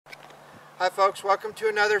Hi folks, welcome to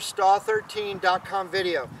another stall13.com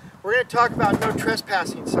video. We're going to talk about no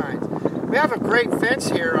trespassing signs. We have a great fence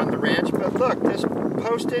here on the ranch, but look, this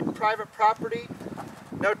posted private property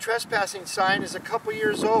no trespassing sign is a couple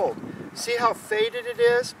years old. See how faded it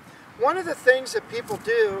is? One of the things that people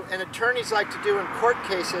do, and attorneys like to do in court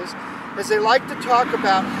cases, is they like to talk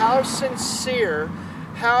about how sincere,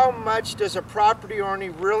 how much does a property owner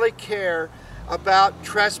really care about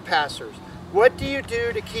trespassers. What do you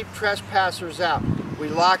do to keep trespassers out? We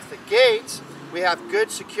lock the gates, we have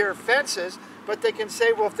good secure fences, but they can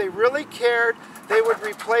say, well, if they really cared, they would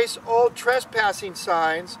replace old trespassing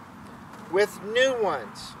signs with new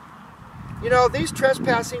ones. You know, these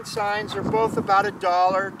trespassing signs are both about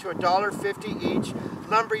 $1 to $1.50 each.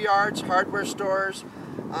 Lumber yards, hardware stores,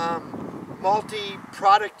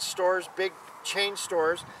 multi-product stores, big chain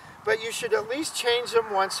stores. But you should at least change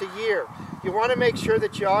them once a year. You want to make sure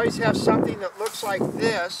that you always have something that looks like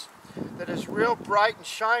this, that is real bright and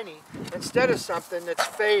shiny, instead of something that's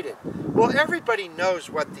faded. Well, everybody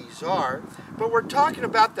knows what these are, but we're talking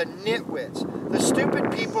about the nitwits, the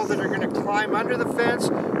stupid people that are going to climb under the fence,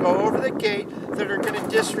 go over the gate, that are going to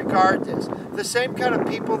disregard this. The same kind of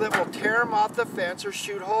people that will tear them off the fence or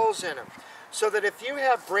shoot holes in them. So that if you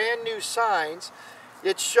have brand new signs,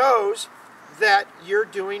 it shows that you're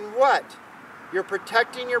doing what? You're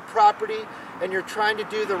protecting your property and you're trying to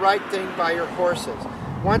do the right thing by your horses.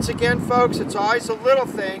 Once again, folks, it's always the little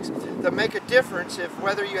things that make a difference if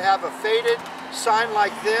whether you have a faded sign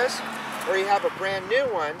like this or you have a brand new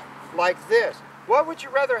one like this. What would you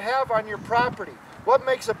rather have on your property? What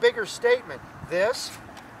makes a bigger statement? This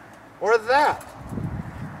or that?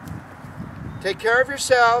 Take care of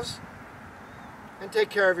yourselves and take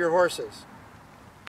care of your horses.